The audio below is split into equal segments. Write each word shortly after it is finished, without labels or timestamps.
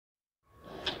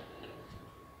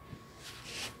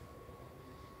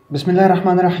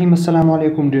Bismillahirrahmanirrahim. Assalamu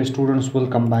alaikum, dear students.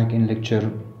 Welcome back in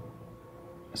lecture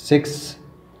 6.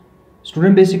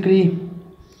 Student, basically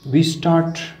we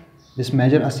start this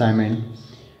major assignment.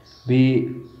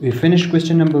 We finished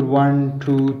question number 1,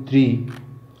 2, 3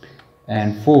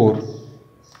 and 4,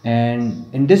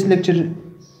 and in this lecture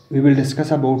we will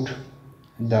discuss about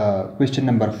the question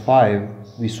number 5.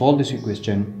 We solve this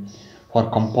question for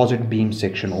composite beam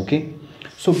section. Okay,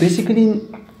 so basically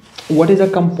what is a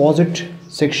composite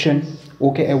section?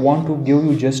 Okay, I want to give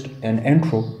you just an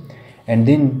intro and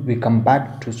then we come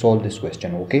back to solve this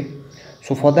question. Okay,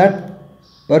 so for that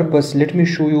purpose let me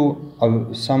show you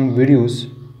some videos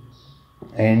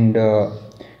and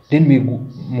then we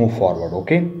move forward.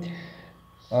 Okay,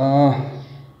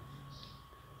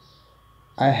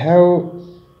 I have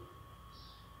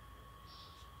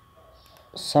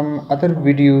some other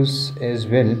videos as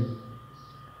well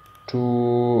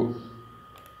to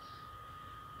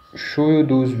show you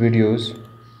those videos.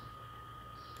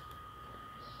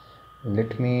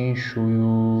 Let me show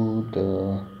you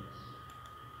the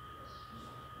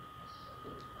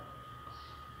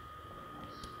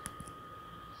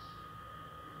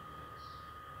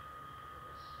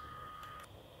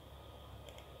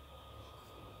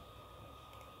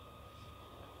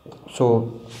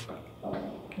so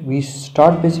we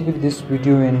start basically this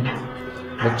video in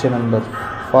lecture number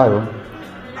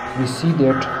 5. We see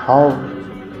that how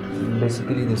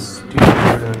basically this steel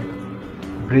girder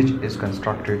bridge is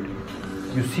constructed.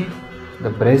 You see the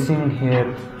bracing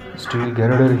here, steel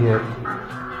girder here.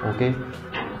 Okay,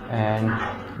 and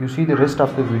you see the rest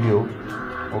of the video.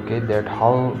 Okay, that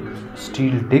how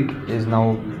steel deck is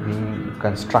now being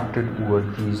constructed over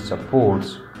these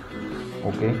supports.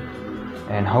 Okay,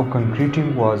 and how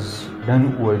concreting was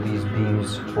done over these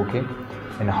beams. Okay,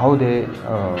 and how they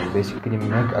basically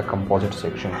make a composite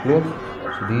section. Clear?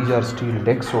 So these are steel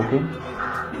decks. Okay,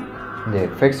 they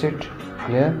fix it.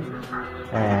 Clear?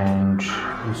 And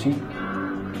you see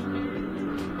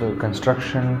the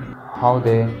construction, how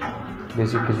they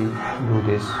basically do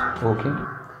this. Okay,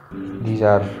 these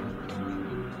are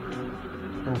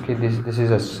okay, this is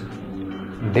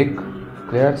a deck.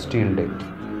 Clear? Steel deck.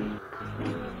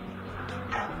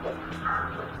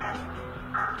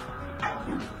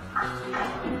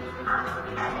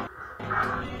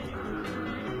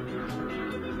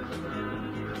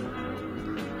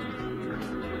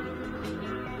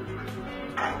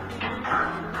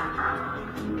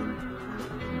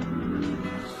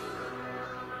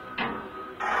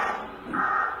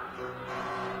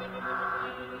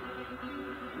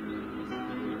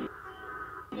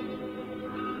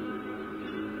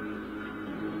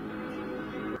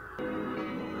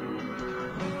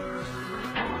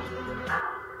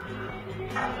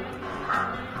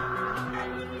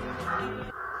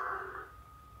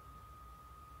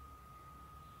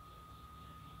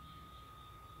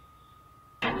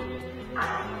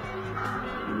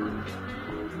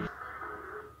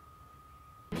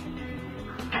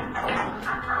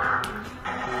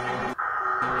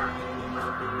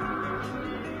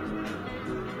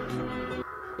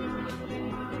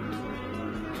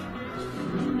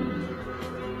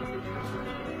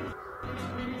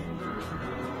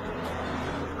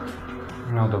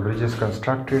 Now the bridge is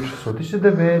constructed. So this is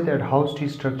the way that how steel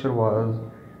structure was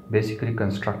basically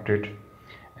constructed.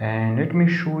 And let me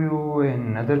show you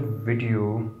another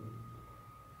video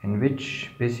in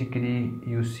which basically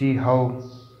you see how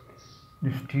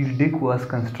the steel deck was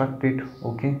constructed.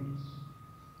 Okay,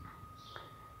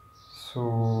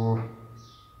 so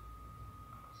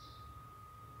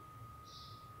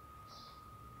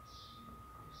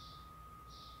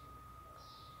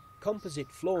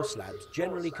composite floor slabs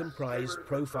generally comprise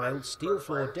profiled steel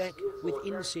floor deck with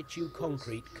in situ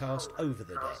concrete cast over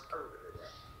the deck.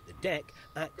 The deck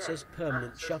acts as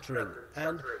permanent shuttering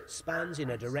and spans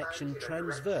in a direction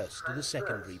transverse to the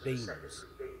secondary beams.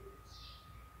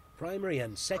 Primary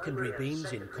and secondary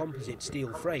beams in composite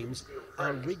steel frames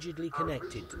are rigidly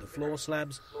connected to the floor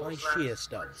slabs by shear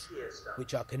studs,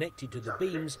 which are connected to the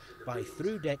beams by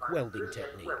through-deck welding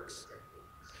techniques.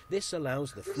 This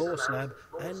allows the floor slab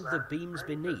and the beams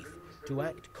beneath to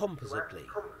act compositely.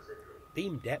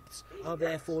 Beam depths are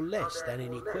therefore less than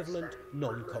in equivalent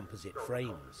non-composite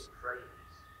frames.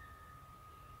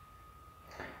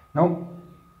 now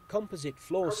Composite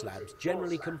floor slabs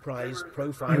generally comprise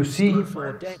profiled steel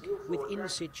floor deck with in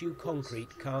situ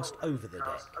concrete cast over the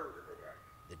deck.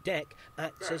 The deck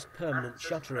acts as permanent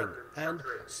shuttering and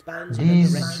spans in a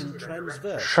direction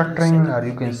transverse. Shuttering, or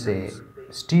you can say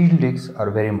steel decks, are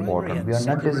very important. We are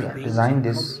not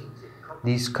designing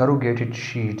these corrugated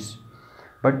sheets,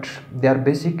 but they are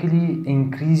basically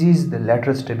increases the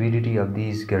lateral stability of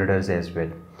these girders as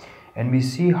well. and we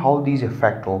see how these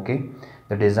affect, okay,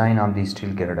 the design of these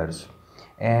steel girders.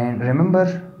 And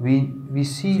remember, we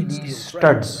see these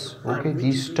studs, okay,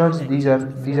 these studs, these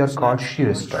are called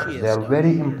shear studs. They are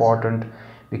very important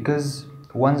because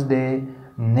once they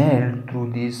nailed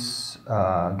through this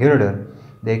girder,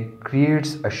 they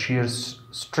creates a shear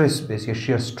stress, basically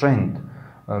shear strength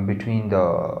between the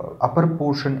upper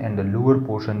portion and the lower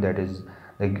portion, that is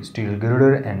the steel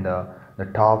girder, and the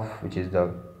top, which is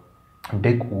the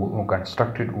deck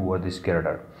constructed over this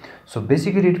girder. So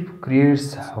basically it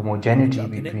creates homogeneity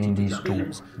between these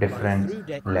two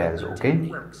different layers,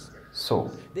 okay.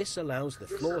 So this allows the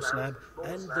floor slab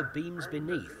and the beams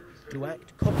beneath to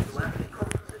act compositely.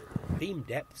 Beam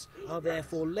depths are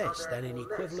therefore less than in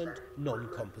equivalent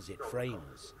non-composite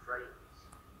frames.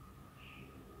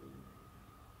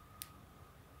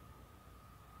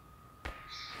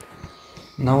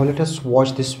 now let us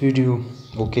watch this video,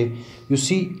 okay. You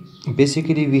see,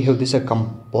 basically we have this a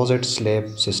composite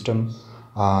slab system.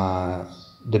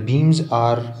 The beams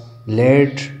are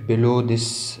laid below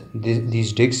these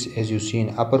decks, as you see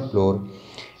in upper floor,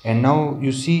 and now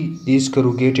you see this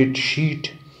corrugated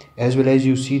sheet, as well as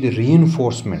you see the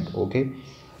reinforcement, okay,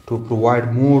 to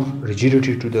provide more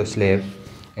rigidity to the slab.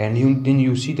 And then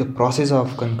you see the process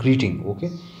of concreting,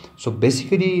 okay. So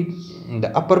basically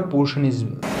the upper portion is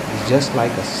just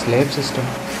like a slab system,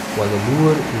 while the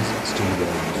lower is steel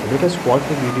girder. So let us watch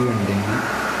the video and then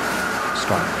we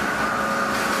start.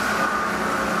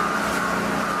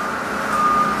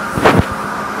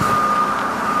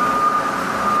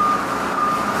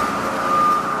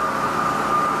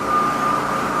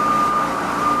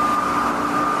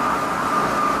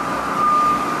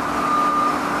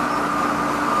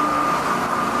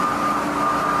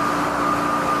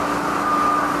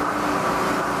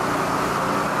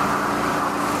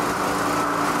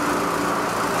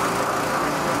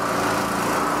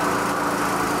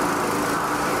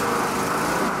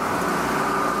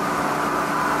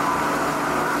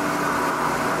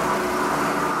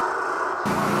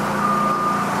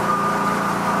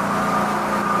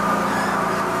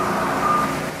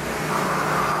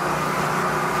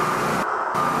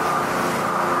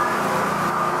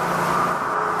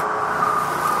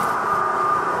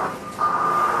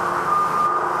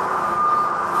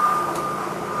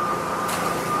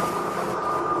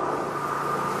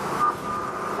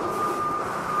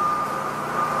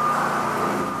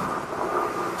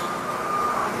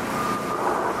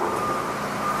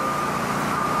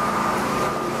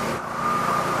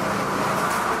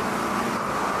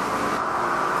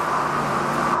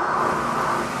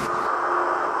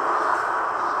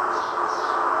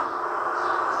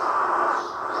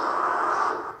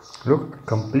 Look,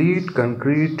 complete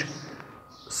concrete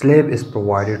slab is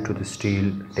provided to the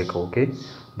steel deck, okay.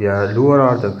 The lower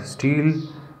are the steel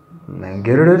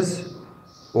girders,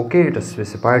 okay, at a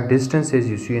specified distance, as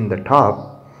you see in the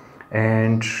top.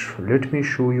 And let me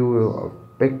show you a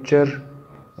picture,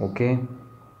 okay.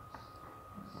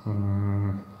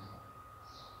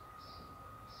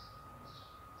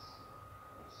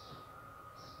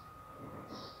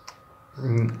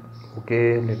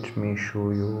 Okay, let me show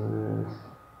you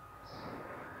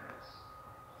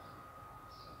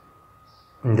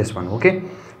this one, okay.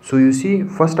 So you see,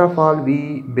 first of all,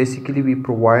 we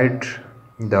provide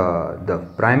the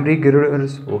primary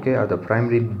girders, okay, or the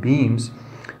primary beams.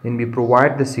 Then we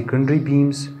provide the secondary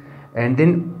beams, and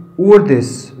then over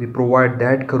this we provide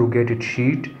that corrugated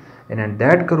sheet, and then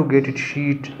that corrugated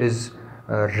sheet is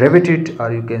riveted,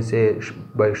 or you can say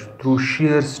through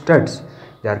shear studs.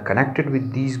 They are connected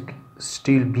with these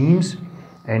steel beams,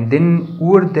 and then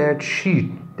over that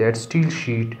sheet, that steel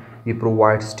sheet, we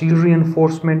provide steel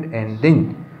reinforcement, and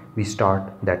then we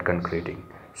start that concreting.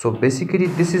 So basically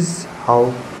this is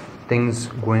how things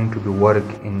going to be work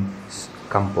in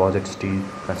composite steel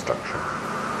construction.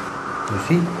 You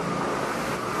see,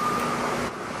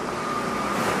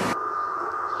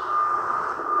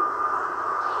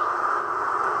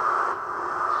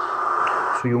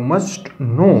 so you must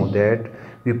know that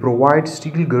we provide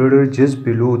steel girder just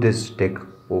below this deck,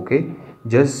 okay.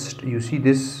 Just you see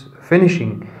this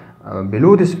finishing,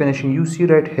 below this finishing you see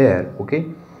right here, okay,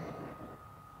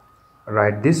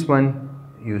 right, this one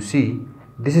you see,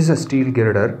 this is a steel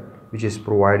girder which is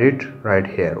provided right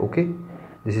here, okay.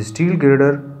 This is steel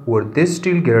girder. Over this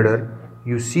steel girder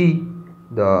you see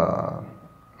that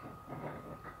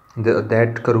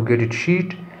corrugated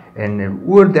sheet, and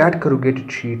over that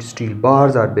corrugated sheet steel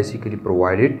bars are basically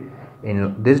provided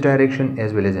in this direction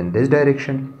as well as in this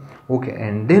direction, okay.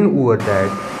 And then over that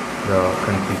the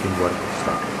concreting work is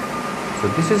started. So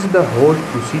this is the whole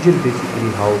procedure, basically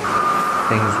how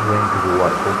things going to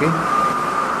work, okay.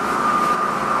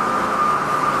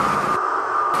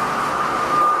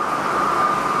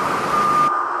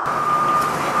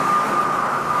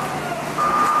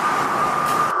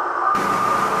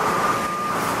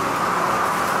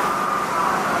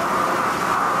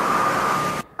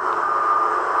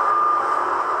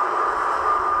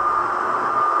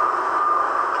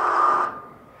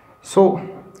 So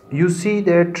you see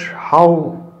that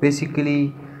how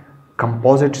basically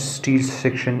composite steel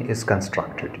section is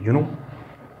constructed. You know,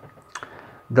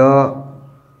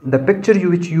 the picture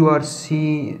which you are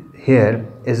seeing here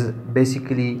is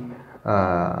basically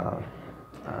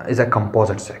is a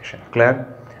composite section. Clear?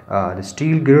 The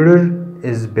steel girder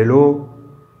is under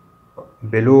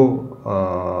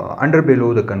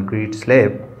below the concrete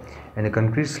slab, and the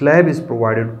concrete slab is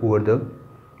provided over the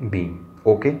beam.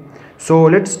 Okay, so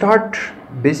let's start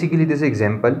basically this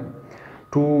example.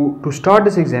 To start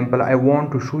this example, I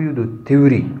want to show you the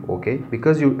theory. Okay,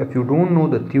 because if you don't know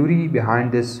the theory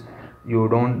behind this, you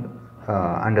don't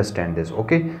understand this.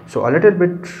 Okay, so a little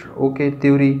bit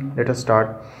theory, let us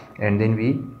start and then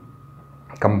we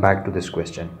come back to this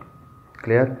question.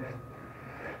 Clear?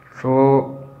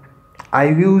 So I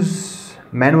use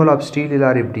manual of steel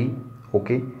LRFD.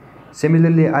 Okay,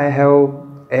 similarly I have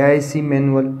AISC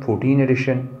manual 14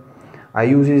 edition. I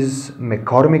use his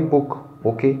McCormick book,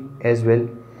 okay, as well.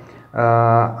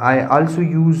 I also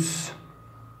use,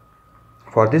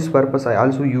 for this purpose, I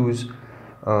also use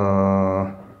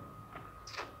 5th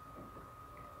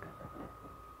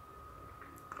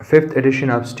edition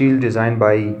of steel designed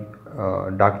by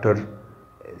Dr.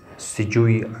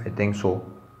 Sijui, I think so.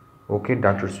 Okay,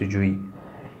 Dr. Sijui.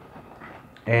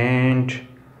 And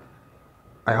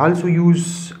I also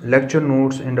use lecture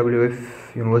notes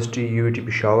NWF University UAT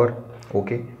Peshawar.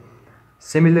 Okay,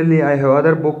 similarly I have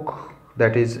other book,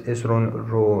 that is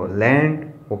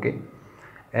Land. Okay,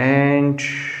 and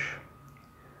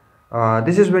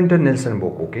this is Winter Nelson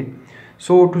book. Okay,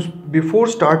 so before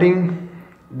starting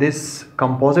this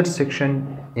composite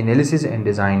section analysis and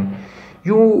design,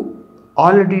 you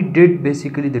already did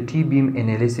basically the T-beam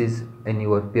analysis in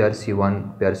your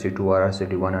PRC1, PRC2 or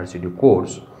RCD1 RCD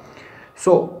course.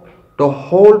 So the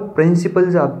whole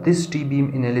principles of this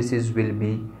T-beam analysis will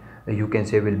be, you can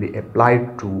say, will be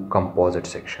applied to composite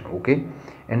section. Okay,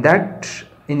 and that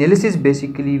analysis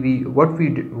basically what we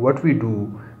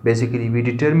do basically, we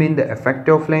determine the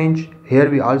effective flange. Here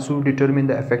we also determine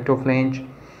the effective flange,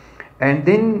 and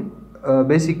then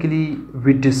basically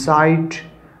we decide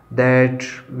that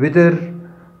whether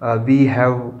we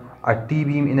have a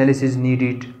T-beam analysis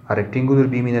needed, a rectangular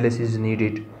beam analysis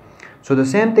needed. So the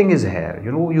same thing is here.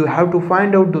 You know, you have to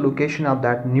find out the location of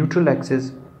that neutral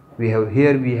axis. We have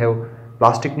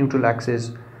plastic neutral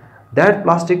axis. That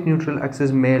plastic neutral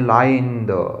axis may lie in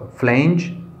the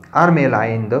flange or may lie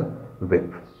in the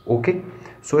web. Okay,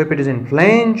 so if it is in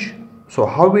flange, so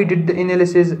how we did the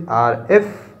analysis, or if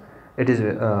it is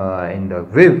in the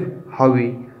web, how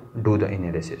we do the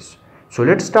analysis. So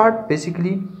let's start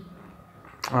basically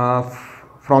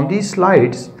from these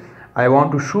slides. I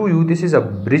want to show you, this is a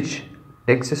bridge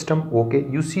deck system. Okay,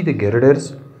 you see the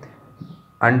girders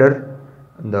under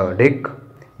the deck,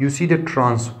 you see the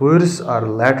transverse or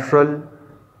lateral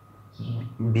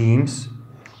beams.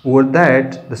 Over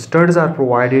that the studs are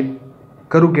provided,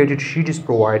 corrugated sheet is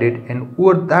provided, and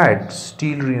over that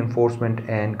steel reinforcement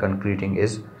and concreting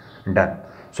is done.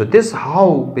 So this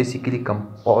how basically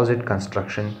composite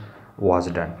construction was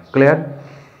done. Clear?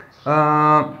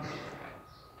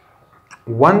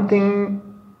 One thing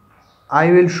I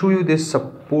will show you, this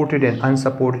supported and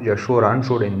unsupported, or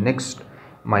unshowed in next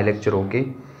my lecture.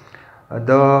 Okay,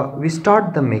 we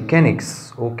start the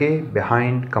mechanics, okay,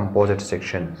 behind composite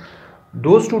section.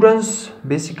 Those students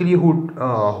basically who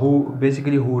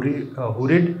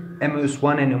read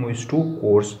MOS1 and MOS2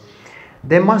 course,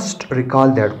 they must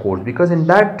recall that course, because in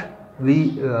that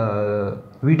we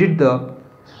did the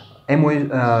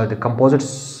composite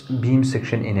beam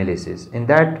section analysis. In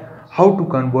that, how to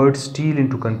convert steel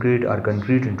into concrete or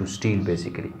concrete into steel.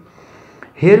 Basically,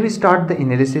 here we start the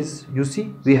analysis. You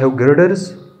see, we have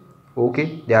girders.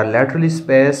 Okay, they are laterally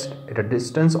spaced at a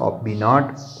distance of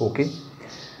B0. Okay,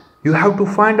 you have to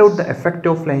find out the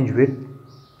effective flange width.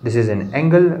 This is an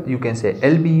angle, you can say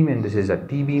L beam, and this is a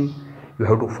T beam. You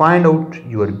have to find out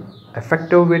your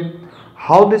effective width.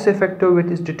 How this effective width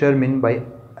is determined by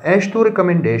H2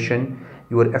 recommendation.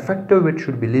 Your effective width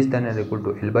should be less than or equal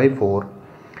to L by 4,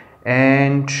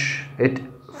 and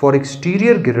for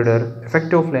exterior girder,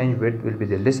 effective flange width will be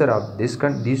the lesser of these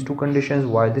two conditions.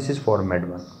 Why? This is for med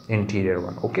one, interior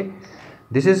one. Okay,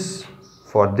 this is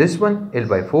for this one L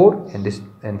by 4,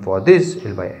 and for this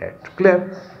L by 8.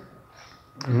 Clear?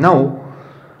 Now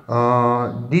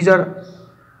these are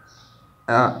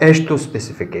H2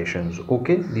 specifications.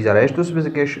 Okay, these are H2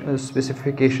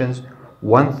 specifications.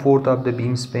 1/4 of the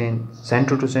beam span,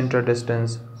 center to center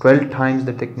distance, 12 times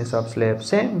the thickness of slab.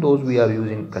 Same those we are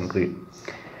using concrete.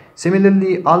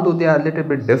 Similarly, although they are a little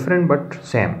bit different, but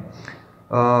same.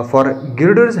 For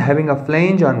girders having a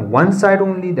flange on one side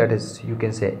only, that is, you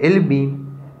can say L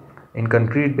beam in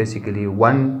concrete, basically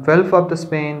 1/12 of the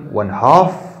span,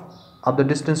 1/2 of the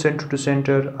distance center to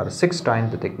center, or 6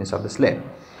 times the thickness of the slab.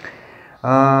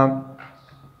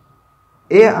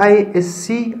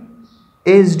 AISC,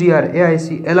 ASD or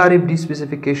AIC, LRFD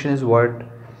specification is what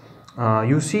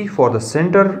you see. For the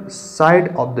center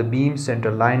side of the beam,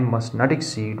 center line must not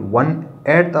exceed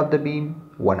 1/8 of the beam,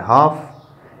 1/2,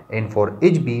 and for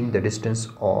edge beam the distance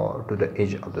or to the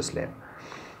edge of the slab.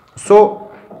 So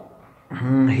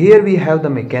here we have the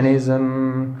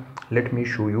mechanism. Let me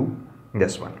show you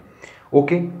this one.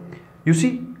 Okay, you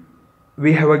see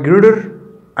we have a girder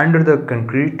under the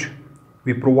concrete.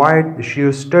 We provide the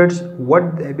shear studs.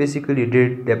 What they basically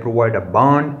did, they provide a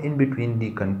bond in between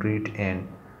the concrete and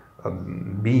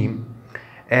beam,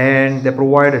 and they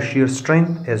provide a shear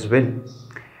strength as well.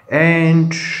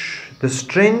 And the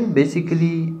strength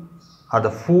basically are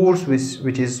the force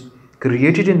which is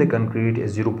created in the concrete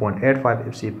is 0.85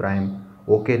 FC prime.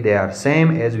 Okay, they are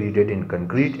same as we did in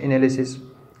concrete analysis.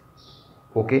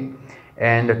 Okay,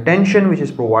 and the tension which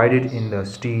is provided in the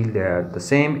steel, they are the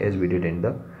same as we did in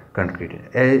the concrete,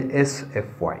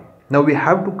 SFY. Now we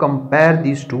have to compare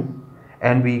these two,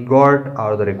 and we got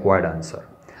the required answer.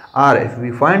 Or if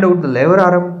we find out the lever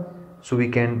arm, so we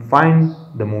can find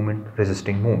the moment,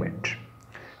 resisting moment.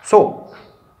 So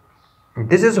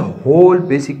this is a whole,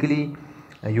 basically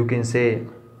you can say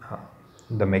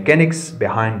the mechanics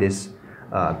behind this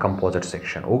composite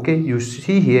section. Okay, you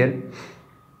see here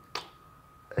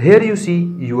you see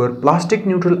your plastic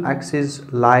neutral axis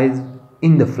lies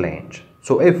in the flange.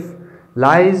 So if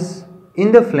lies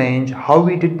in the flange, how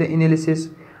we did the analysis,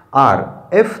 or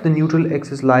if the neutral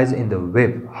axis lies in the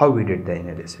web, how we did the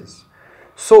analysis.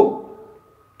 So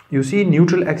you see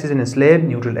neutral axis in a slab,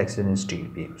 neutral axis in a steel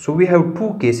beam. So we have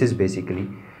two cases basically,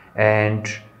 and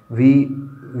we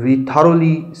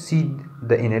thoroughly see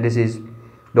the analysis,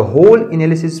 the whole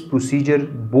analysis procedure,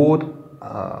 both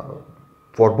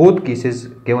for both cases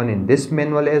given in this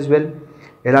manual as well,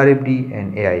 LRFD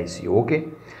and AISC. Okay,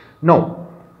 now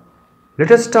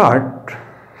let us start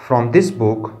from this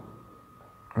book.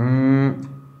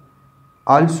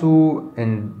 Also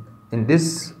in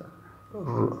this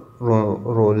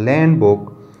Roland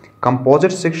book,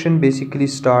 composite section basically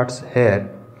starts here,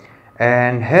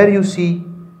 and here you see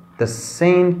the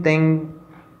same thing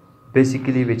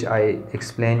basically which I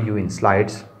explained you in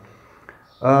slides.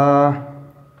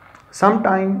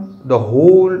 Sometime the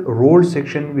whole rolled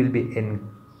section will be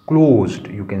enclosed,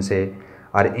 you can say,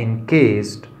 or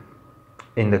encased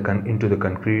in the into the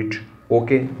concrete.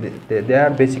 Okay, they are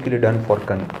basically done for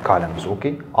columns.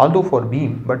 Okay, although for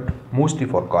beam, but mostly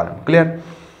for column. Clear?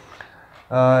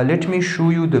 Let me show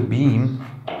you the beam.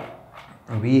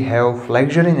 We have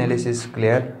flexure analysis.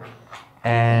 Clear?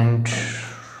 And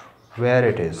where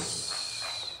it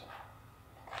is,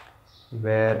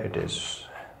 it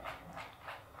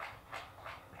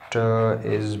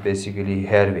is basically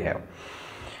here we have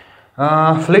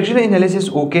flexure analysis.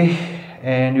 Okay,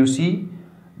 and you see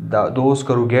those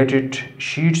corrugated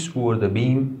sheets over the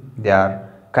beam, they are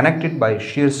connected by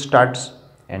shear studs,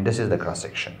 and this is the cross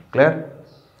section. Clear?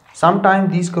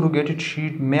 Sometimes these corrugated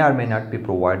sheet may or may not be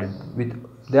provided with,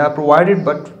 they are provided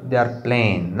but they are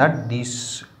plain, not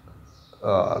these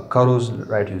curves,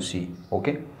 right? You see.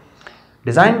 Okay,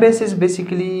 design basis,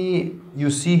 basically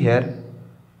you see here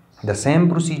the same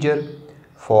procedure.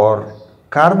 For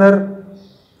corner,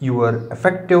 your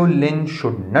effective length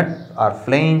should not, or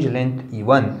flange length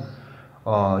E1,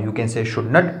 you can say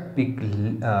should not be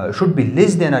should be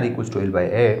less than or equals to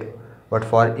L/8. But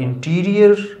for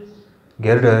interior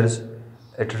girders,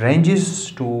 it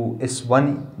ranges to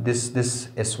S1. This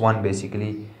S1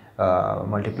 basically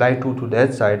multiply 2 to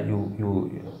that side,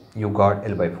 you got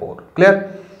L/4.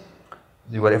 Clear?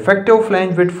 Your effective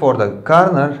flange width for the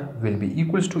corner will be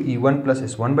equals to E1 plus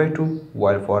S1/2,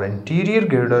 while for interior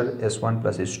girder S1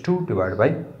 plus S2 divided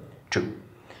by 2.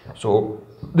 So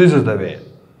this is the way,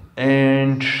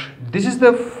 and this is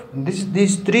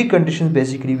these three conditions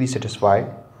basically we satisfied.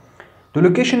 The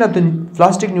location of the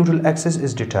plastic neutral axis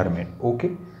is determined.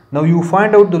 Okay, now you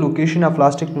find out the location of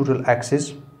plastic neutral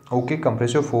axis. Okay,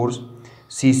 compressive force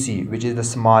CC, which is the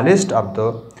smallest of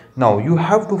the, now you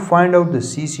have to find out the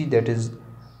CC, that is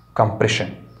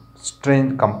compression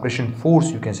strength, compression force,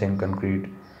 you can say in concrete.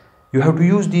 You have to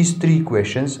use these three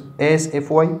equations: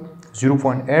 ASFY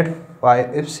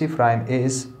 0.85 FC prime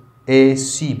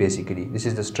AC, basically this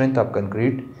is the strength of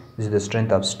concrete, this is the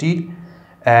strength of steel,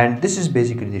 and this is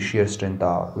basically the shear strength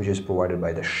which is provided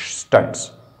by the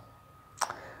studs.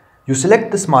 You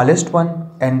select the smallest one,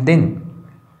 and then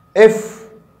if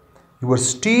your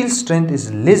steel strength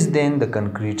is less than the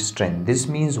concrete strength. This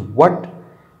means what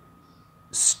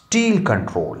steel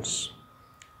controls,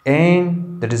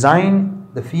 and the design,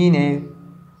 the phi A,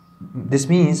 this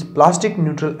means plastic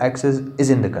neutral axis is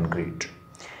in the concrete.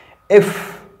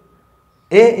 If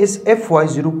A is Fy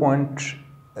 0.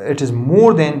 It is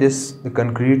more than this the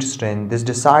concrete strength, this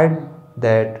decide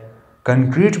that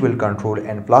concrete will control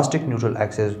and plastic neutral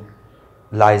axis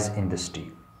lies in the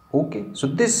steel. Okay, so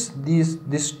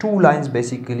these two lines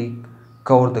basically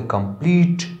cover the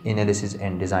complete analysis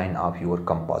and design of your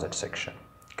composite section.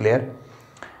 Clear?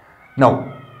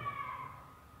 Now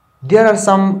there are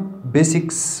some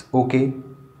basics. Okay,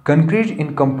 concrete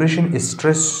in compression is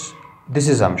stress, this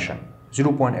assumption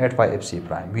 0.85 FC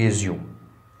prime, we assume.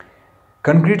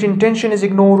 Concrete in tension is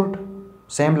ignored,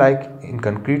 same like in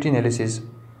concrete analysis.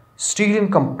 Steel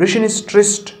in compression is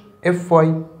stressed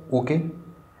Fy, okay,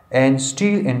 and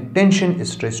steel in tension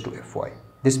is stressed to Fy.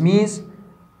 This means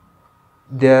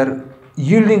their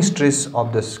yielding stress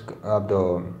of the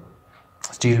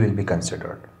steel will be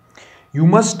considered. You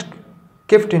must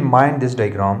keep in mind this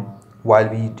diagram while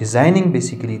we designing,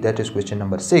 basically that is question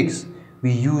number 6.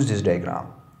 We use this diagram,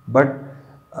 but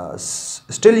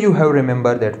still you have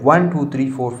remember that 1 2 3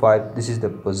 4 5, this is the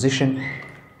position.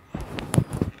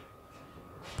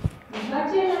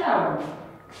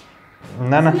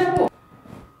 Nana.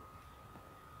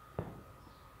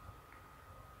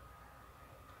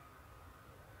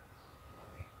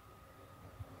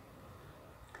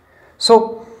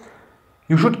 So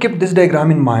you should keep this diagram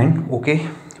in mind. Okay,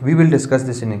 we will discuss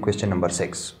this in question number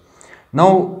 6.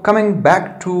 Now coming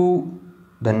back to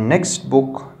the next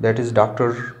book, that is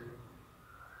Dr.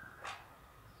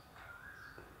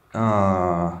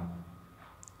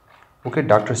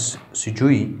 Dr.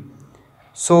 Sujui.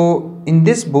 So in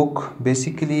this book,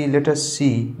 basically let us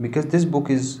see, because this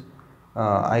book is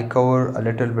I cover a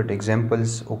little bit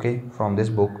examples, okay, from this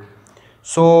book.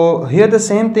 So here the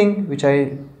same thing which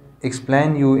I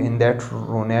explain you in that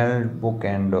Ronald book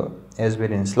and as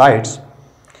well in slides.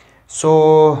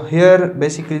 So here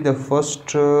basically the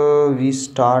first we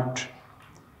start,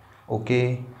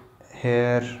 okay,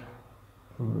 here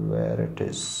where it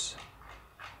is,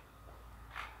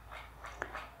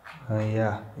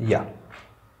 yeah,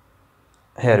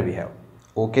 here we have,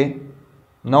 okay.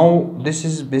 Now this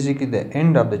is basically the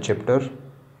end of the chapter.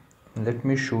 Let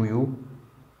me show you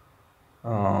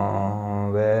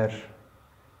where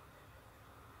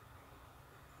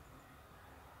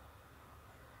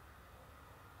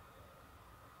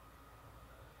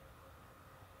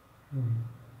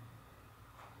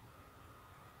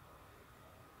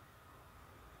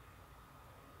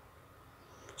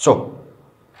so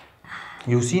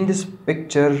you see in this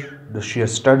picture the shear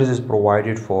studies is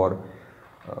provided for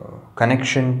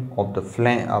connection of the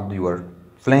flange of your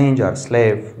flange or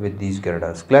slab with these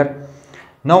girders. Clear?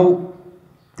 Now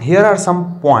here are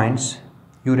some points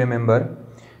you remember.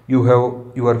 You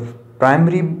have your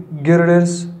primary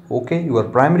girders, okay. Your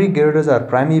primary girders or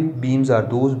primary beams are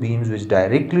those beams which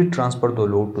directly transfer the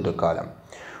load to the column,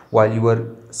 while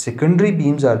your secondary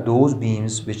beams are those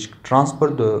beams which transfer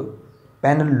the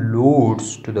panel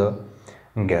loads to the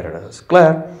girders.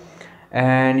 Clear?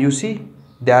 And you see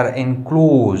they are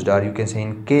enclosed, or you can say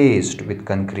encased with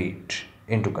concrete,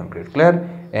 into concrete. Clear?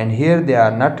 And here they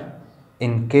are not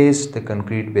encased the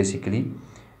concrete basically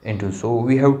into. So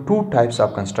we have two types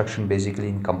of construction basically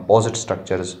in composite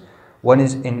structures. One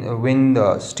is in when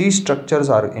the steel structures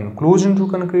are enclosed into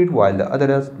concrete, while the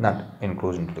other is not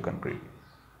enclosed into the concrete.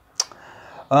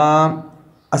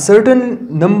 A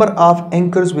certain number of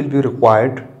anchors will be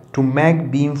required to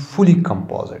make beam fully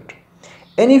composite.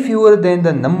 Any fewer than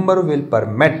the number will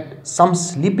permit some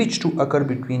slippage to occur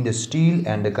between the steel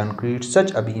and the concrete.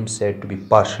 Such a beam said to be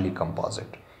partially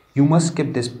composite. You must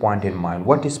keep this point in mind.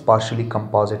 What is partially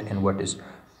composite and what is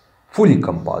fully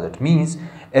composite? Means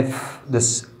if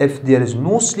there is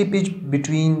no slippage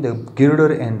between the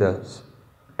girder and the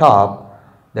top,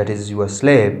 that is your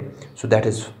slab, so that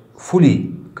is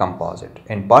fully composite.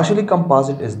 And partially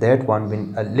composite is that one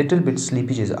when a little bit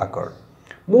slippage is occurred.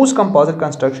 Most composite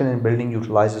construction in building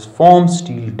utilizes formed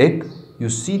steel deck. You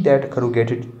see that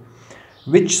corrugated,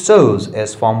 which serves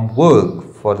as form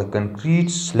work for the concrete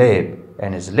slab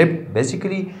and is lifted.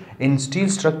 Basically in steel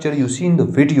structure, you see in the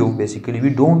video, basically we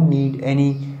don't need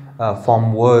any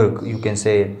form work, you can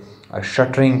say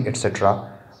shuttering,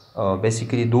 etc.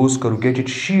 Basically those corrugated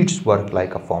sheets work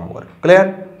like a form work.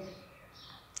 Clear?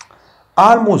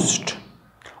 Almost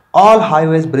all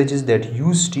highways bridges that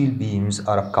use steel beams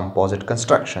are composite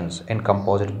constructions, and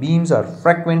composite beams are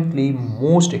frequently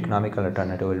most economical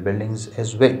alternative in buildings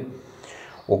as well,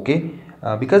 okay,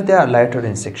 because they are lighter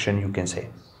in section, you can say.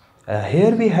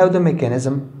 Here we have the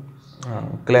mechanism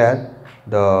clear.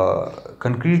 The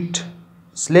concrete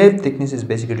slab thickness is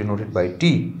basically denoted by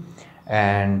T,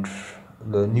 and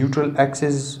the neutral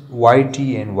axis YT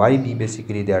and YB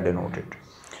basically they are denoted.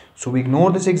 So we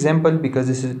ignore this example because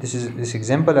this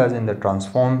example as in the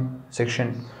transform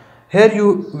section.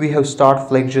 Here we have start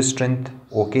flexure strength,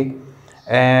 okay,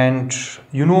 and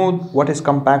you know what is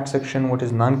compact section, what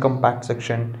is non-compact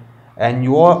section, and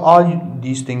you all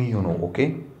these things you know,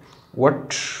 okay.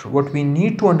 What we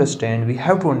need to understand, we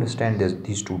have to understand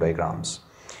these two diagrams.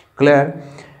 Clear?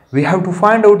 We have to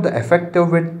find out the effective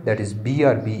width, that is B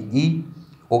or BE,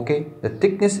 okay. The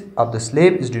thickness of the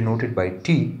slab is denoted by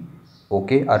T,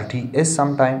 okay, or TS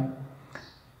sometime.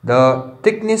 The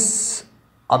thickness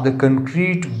of the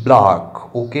concrete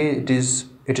block, okay, it is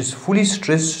fully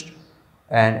stressed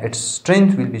and its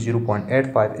strength will be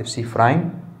 0.85 FC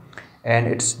prime, and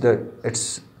its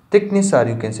thickness, or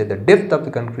you can say the depth of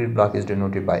the concrete block, is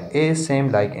denoted by A,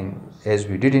 same like as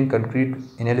we did in concrete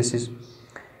analysis.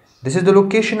 This is the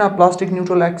location of plastic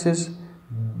neutral axis.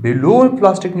 Below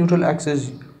plastic neutral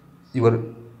axis,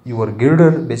 your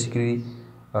girder basically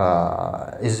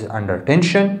is under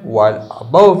tension, while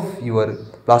above your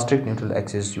plastic neutral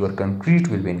axis your concrete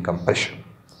will be in compression.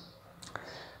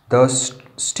 The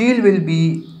steel will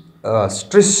be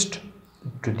stressed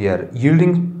to their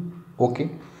yielding, okay.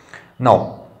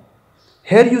 Now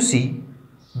here you see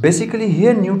basically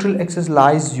here neutral axis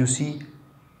lies, you see,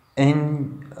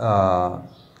 in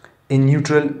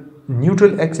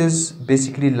neutral axis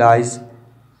basically lies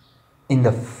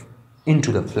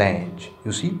into the flange,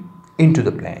 you see, into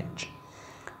the flange,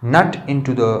 not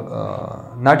into the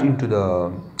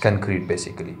concrete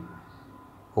basically,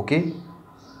 okay,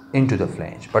 into the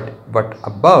flange, but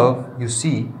above you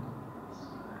see,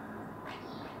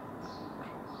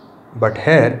 but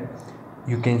here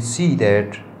you can see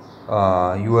that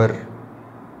your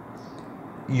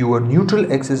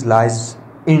neutral axis lies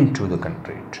into the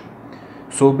concrete.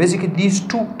 So basically these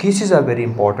two cases are very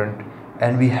important,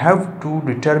 and we have to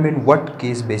determine what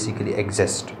case basically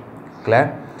exists.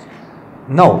 Clear?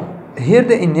 Now here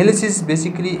the analysis,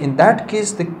 basically in that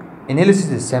case the analysis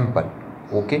is simple,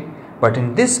 okay, but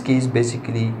in this case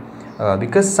basically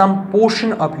because some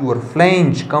portion of your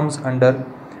flange comes under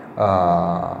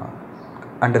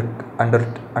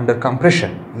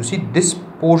compression, you see this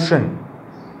portion,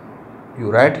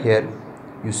 you write here,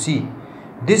 you see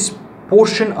this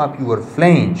portion of your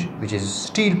flange, which is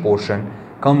steel portion,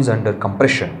 comes under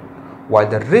compression, while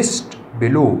the rest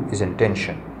below is in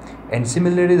tension. And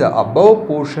similarly the above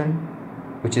portion,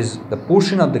 which is the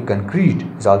portion of the concrete,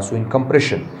 is also in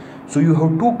compression. So you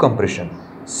have two compression,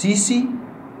 CC,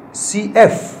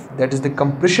 CF, that is the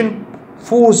compression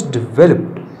force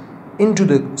developed into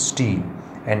the steel,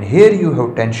 and here you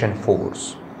have tension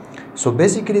force. So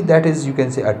basically that is, you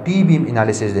can say, a T-beam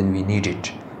analysis, then we need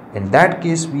it. In that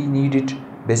case we need it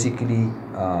basically,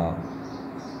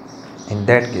 in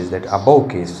that case, that above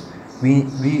case, we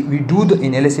do the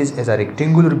analysis as a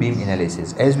rectangular beam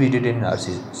analysis, as we did in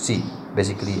RCC,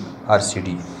 basically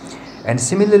RCD. And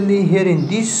similarly here in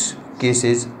these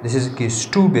cases, this is case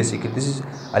 2, basically this is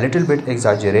a little bit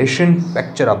exaggeration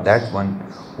factor of that one,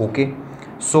 okay.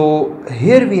 So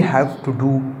here we have to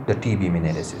do the T-beam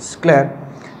analysis. Clear?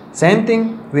 Same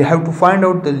thing, we have to find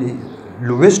out the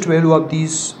lowest value of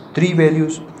these three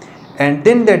values, and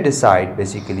then they decide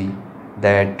basically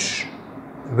that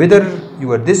whether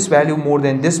you are this value more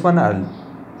than this one or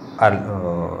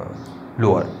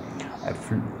lower.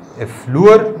 If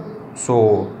lower,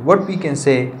 so what we can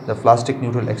say, the plastic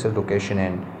neutral axis location,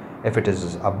 and if it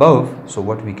is above, so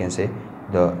what we can say,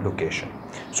 the location.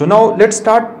 So now let's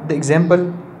start the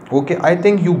example, okay. I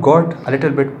think you got a little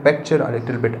bit picture, a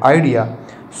little bit idea.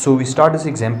 So we start this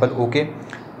example, okay.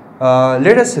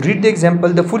 Let us read the example.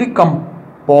 The fully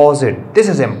composite, this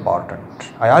is important.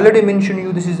 I already mentioned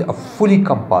you, this is a fully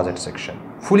composite section.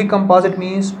 Fully composite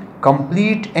means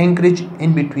complete anchorage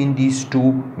in between these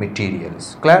two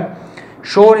materials. Clear?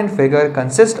 Shown in figure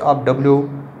consists of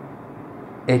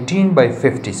W18 by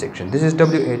 50 section. This is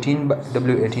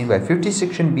W18 by 50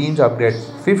 section. Beams of grade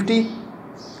 50,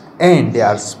 and they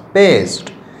are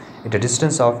spaced at a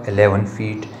distance of 11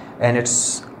 feet, and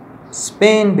its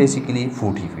span basically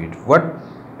 40 feet.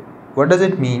 What does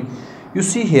it mean? You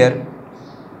see here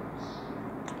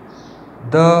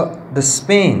the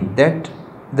span, that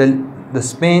the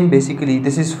span basically,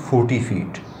 this is 40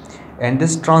 feet, and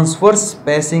this transverse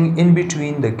spacing in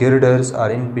between the girders or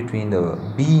in between the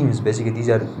beams, basically these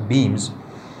are beams,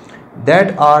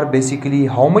 that are basically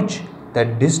how much?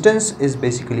 That distance is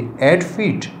basically 8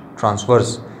 feet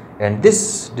transverse, and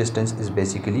this distance is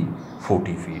basically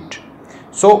 40 feet.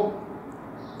 So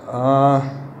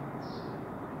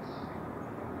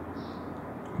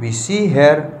we see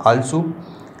here also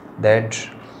that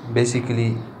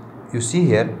basically you see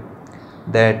here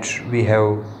that we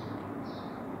have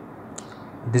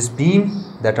this beam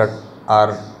that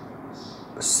are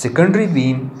secondary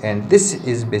beam, and this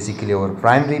is basically our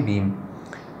primary beam.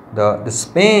 The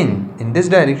span in this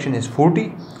direction is 40,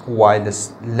 while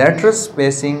this lateral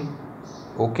spacing,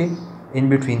 okay, in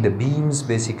between the beams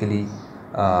basically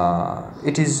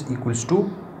it is equals to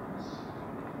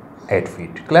 8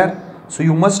 feet. Clear? So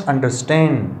you must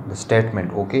understand the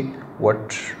statement, okay,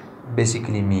 what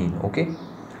basically mean. Okay,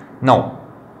 now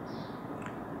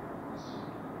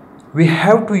we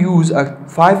have to use a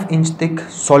 5-inch thick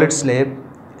solid slab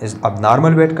is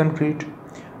abnormal wet concrete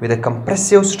with a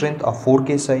compressive strength of 4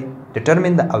 kSI.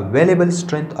 Determine the available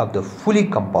strength of the fully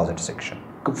composite section.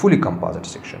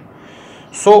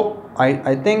 So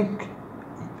I think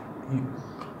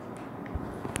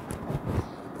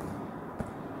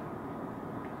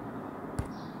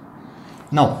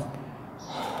now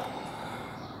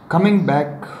coming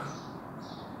back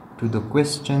to the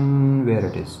question, where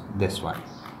it is, this one.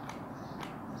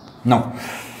 Now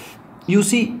you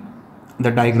see the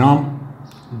diagram,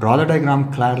 draw the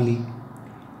diagram clearly.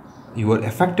 Your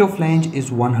effective flange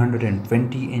is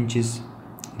 120 inches,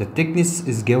 the thickness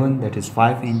is given, that is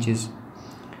 5 inches,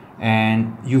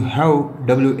 and you have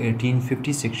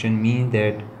W1850 section, means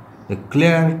that the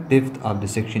clear depth of the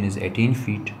section is 18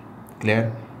 feet.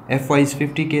 Clear? Fy is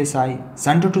 50 kSI,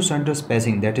 center to center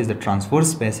spacing, that is the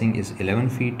transverse spacing, is 11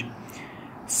 feet,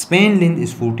 span length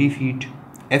is 40 feet,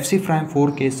 FC prime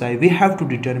 4 kSI. We have to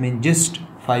determine just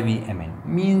 5 EMN,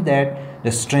 means that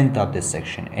the strength of this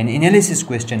section, an analysis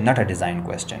question, not a design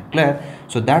question. Clear?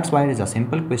 So that's why it is a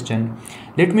simple question.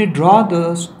 Let me draw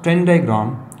the strength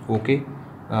diagram. Okay,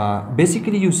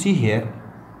 basically you see here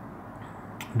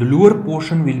the lower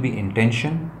portion will be in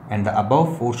tension and the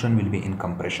above portion will be in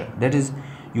compression. That is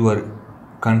your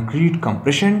concrete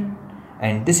compression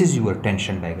and this is your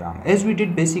tension diagram, as we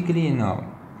did basically in our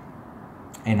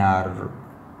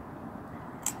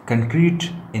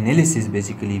concrete analysis.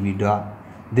 Basically we draw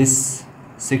this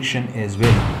section as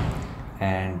well,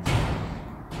 and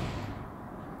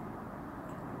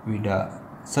we draw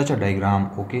such a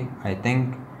diagram. Okay, I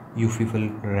think you people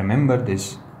remember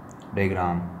this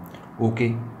diagram.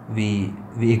 Okay, we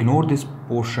ignore this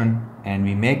portion and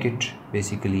we make it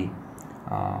basically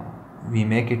we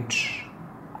make it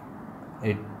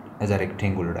as a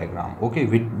rectangular diagram. Okay,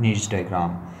 with niche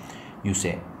diagram you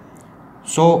say.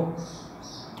 So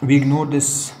we ignore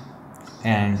this,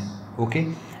 and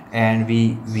okay, and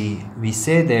we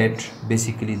say that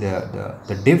basically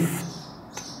the depth,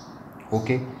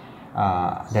 okay,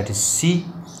 that is C,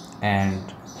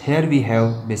 and here we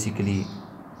have basically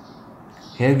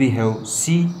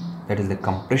C, that is the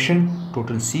compression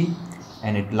total C,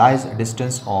 and it lies a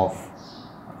distance of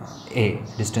A.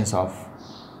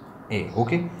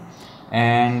 Okay,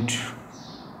 and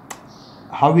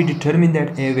how we determine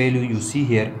that A value you see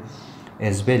here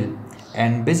as well.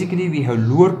 And basically we have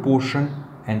lower portion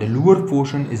and the lower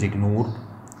portion is ignored.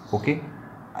 Okay,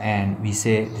 and we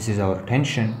say this is our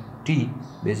tension T.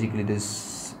 Basically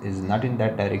this is not in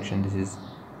that direction, this is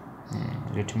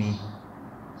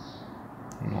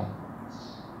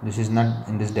this is not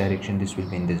in this direction, this will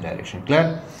be in this direction.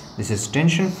 Clear? This is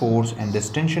tension force, and this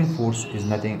tension force is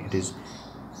nothing, it is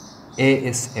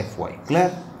ASFY.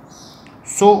 Clear?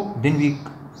 So then we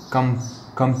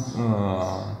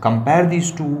compare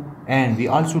these two, and we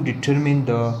also determine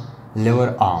the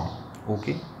lever arm.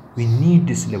 Okay, we need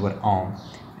this lever arm,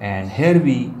 and here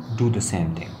we do the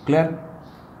same thing. Clear?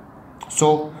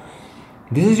 So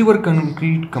this is your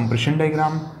concrete compression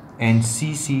diagram and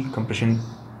CC compression.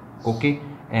 Okay,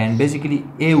 and basically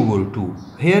A over 2.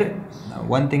 Here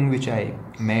one thing which I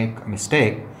make a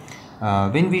mistake,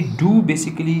 when we do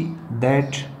basically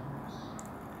that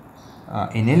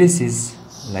analysis,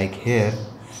 like here,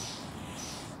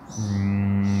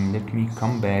 let me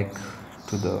come back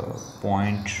to the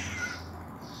point.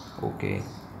 Okay,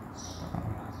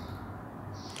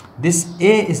 this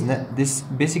A is not this,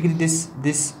 basically this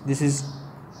is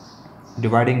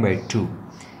dividing by 2,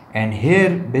 and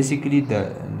here basically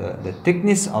the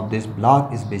thickness of this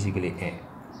block is basically A.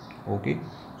 Okay,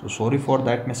 so sorry for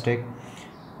that mistake,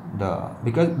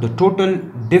 because the total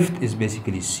depth is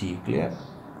basically C. Clear?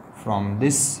 From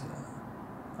this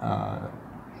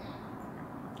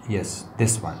yes,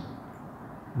 this one,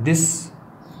 this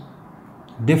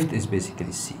depth is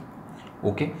basically C.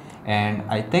 Okay, and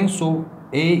I think so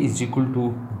A is equal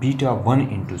to beta 1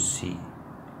 into C.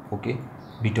 Okay,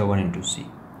 beta 1 into C.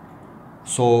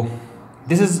 So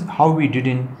this is how we did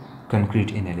in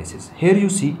concrete analysis. Here you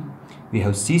see we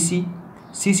have CC.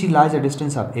 CC lies a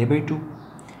distance of A by 2,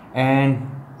 and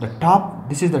the top,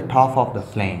 this is the top of the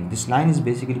flange. This line is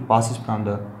basically passes from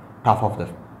the top of the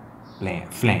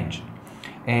flange,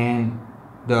 and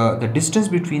the distance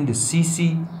between the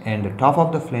CC and the top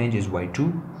of the flange is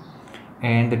Y2,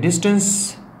 and the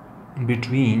distance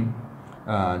between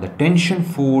the tension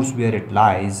force where it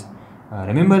lies,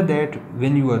 remember that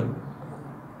when you are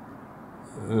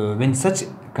when such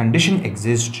condition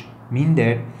exists, mean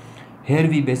that here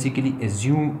we basically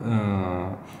assume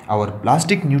our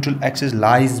plastic neutral axis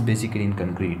lies basically in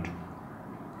concrete.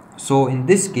 So in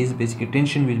this case basically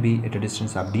tension will be at a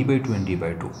distance of D by 2 and D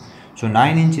by 2, so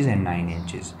 9 inches and 9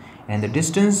 inches, and the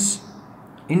distance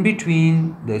in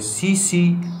between the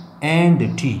CC and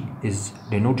the T is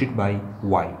denoted by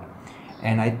Y,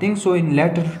 and I think so in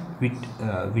letter we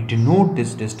denote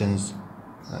this distance,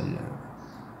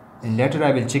 in letter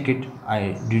I will check it,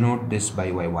 I denote this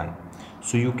by Y1.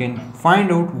 So you can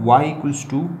find out Y equals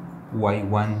to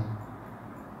Y1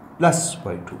 plus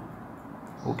Y2.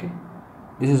 Okay,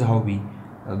 this is how we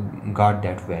got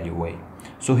that value Y.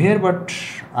 So here what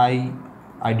I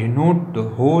denote the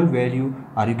whole value,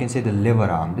 or you can say the lever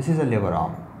arm. This is a lever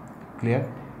arm, clear?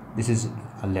 This is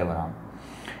a lever arm.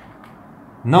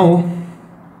 Now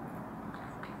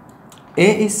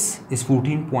AISC is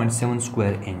 14.7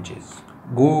 square inches.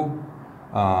 Go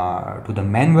to the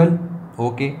manual,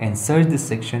 okay, and search this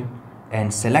section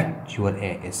and select your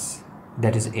AISC,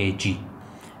 that is AG.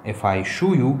 If I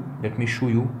show you, let me show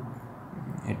you,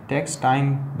 it takes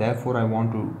time, therefore I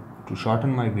want to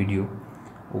shorten my video,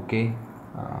 okay,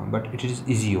 but it is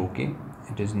easy, okay,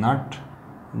 it is not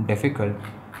difficult.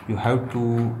 You have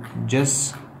to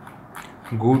just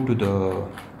go to the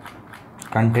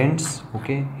contents,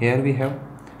 okay. Here we have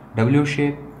W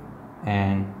shape,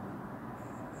 and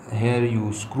here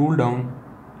you scroll down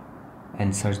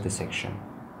and search the section,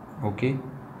 okay.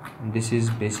 This is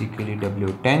basically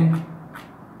W10,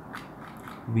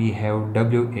 we have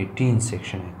W18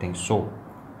 section, I think so,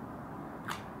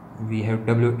 we have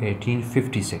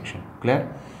W1850 section,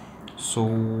 clear? So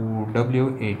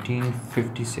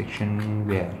W1850 section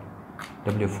where?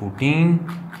 W14,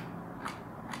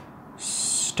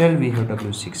 still we have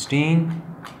W16,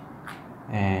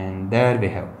 and there we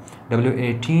have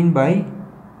W18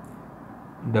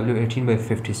 by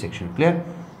 50 section, clear?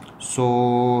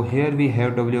 So here we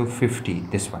have W50,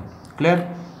 this one, clear?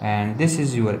 And this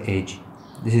is your AG,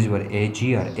 this is your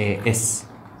AG or AS,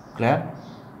 clear?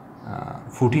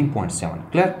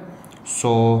 14.7, clear?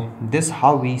 So this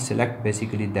how we select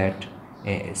basically that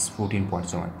AS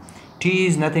 14.7. T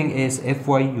is nothing as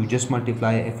Fy, you just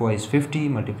multiply, Fy is 50,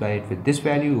 multiply it with this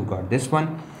value, you got this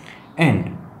one,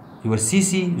 and your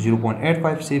CC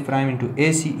 0.85 say prime into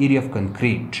AC, area of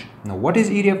concrete. Now what is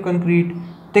area of concrete?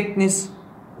 Thickness,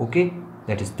 okay,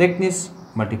 that is thickness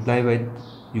multiplied with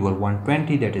your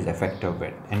 120, that is effective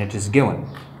width, and it is given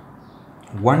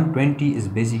 120 is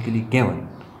basically given,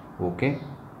 okay.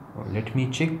 Let me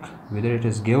check whether it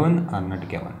is given or not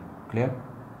given, clear?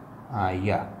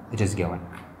 Yeah, it is given.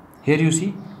 Here you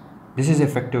see this is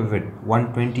effective width,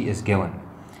 120 is given,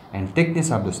 and thickness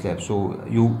of the slab. So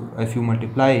if you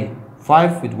multiply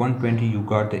 5 with 120, you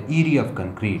got the area of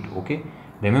concrete, okay.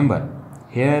 Remember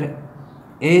here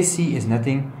AC is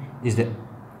nothing, is the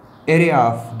area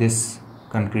of this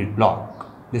concrete block,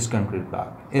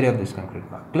 area of this concrete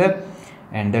block, clear?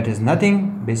 And that is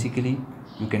nothing, basically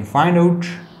you can find out,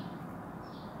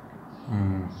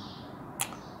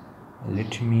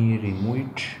 let me remove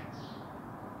it,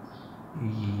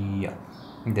 yeah,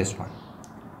 this one.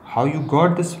 How you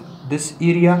got this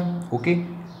area, okay,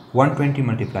 120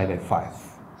 multiplied by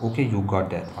 5, okay, you got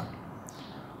that one.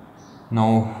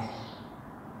 Now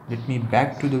let me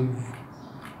back to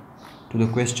the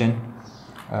question.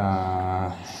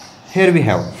 Here we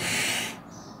have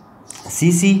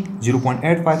CC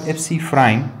 0.85, FC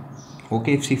prime,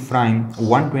 okay, FC prime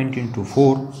 120 into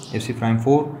 4, FC prime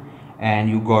 4, and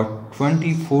you got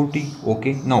 20, 40,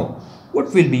 okay. Now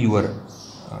what will be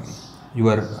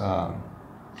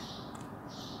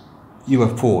your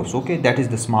force, okay, that is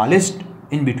the smallest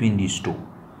in between these two.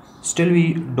 Still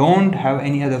we don't have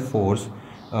any other force,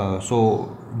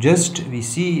 so just we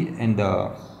see in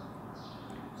the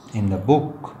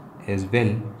book as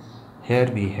well, here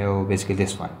we have basically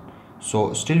this one.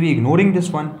 So still we ignoring this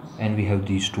one, and we have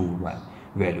these two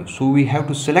values, so we have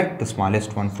to select the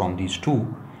smallest one from these two,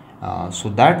 so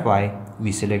that why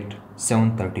we select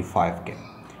 735K.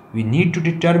 We need to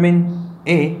determine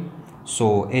A,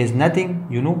 so A is nothing,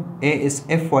 you know, A is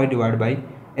Fy divided by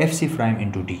FC prime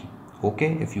into D,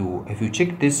 okay. If you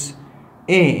check this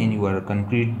A in your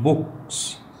concrete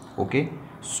books, Okay,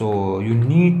 so you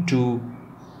need to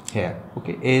here,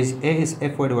 okay, is A is Fy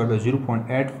divided by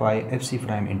 0.85 Fc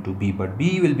prime into B, but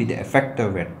B will be the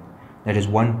effective width, that is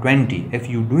 120. If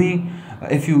you doing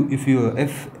if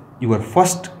your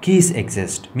first case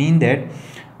exists, mean that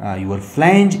your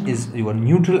flange is your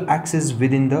neutral axis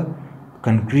within the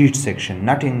concrete section,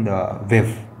 not in the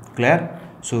wave. Clear?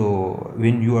 So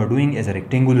when you are doing as a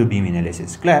rectangular beam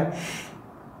analysis, clear?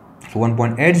 So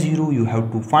 1.80 you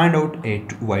have to find out a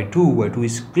y2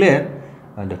 is clear.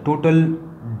 The total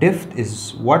depth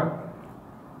is what?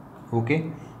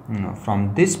 Okay,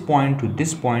 from this point to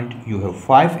this point you have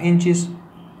 5 inches.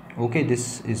 Okay,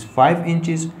 this is 5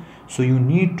 inches, so you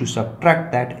need to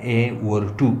subtract that a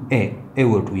over 2, a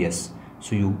over 2, yes.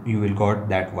 So you will got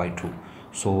that y2.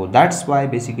 So that's why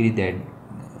basically they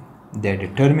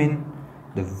determine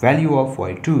the value of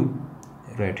y2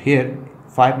 right here,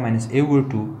 5 minus a over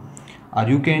 2, or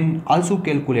you can also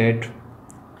calculate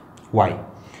y.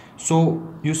 So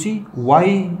you see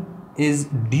y is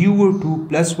d over 2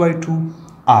 plus y2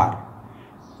 r.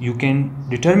 You can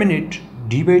determine it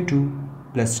d by 2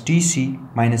 plus tc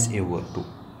minus a over 2.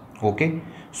 Okay,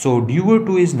 so d over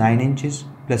 2 is 9 inches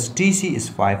plus tc is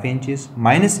 5 inches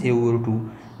minus a over 2,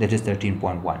 that is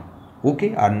 13.1.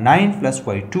 okay, or 9 plus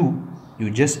y2, you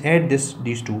just add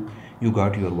these two, you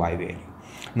got your y value.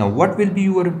 Now what will be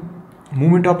your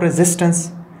moment of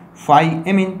resistance? Phi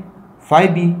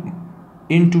b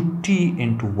into t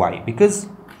into y, because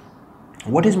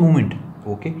what is moment?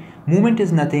 Okay, moment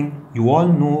is nothing, you all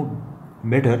know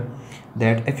better,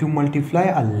 that if you multiply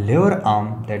a lever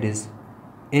arm, that is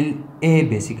LA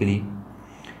basically,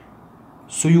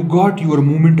 so you got your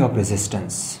moment of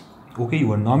resistance. Okay,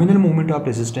 your nominal moment of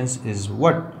resistance is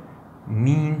what?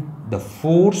 Mean the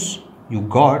force you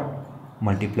got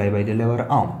multiplied by the lever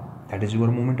arm, that is your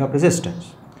moment of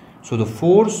resistance. So the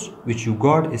force which you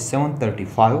got is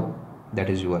 735, that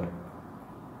is your,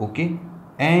 okay,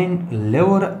 and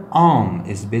lever arm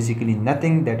is basically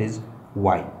nothing, that is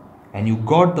y, and you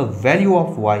got the value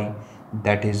of y,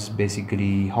 that is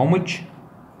basically how much?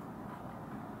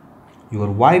 Your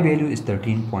y value is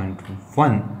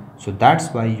 13.1. so that's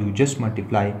why you just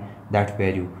multiply that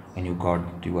value and you got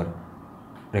your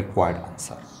required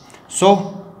answer.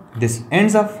 So this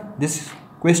ends up this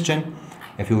question.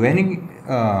 If you have any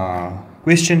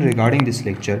question regarding this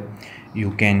lecture,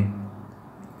 you can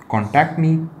contact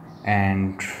me,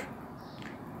 and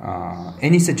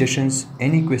any suggestions,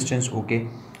 any questions, okay,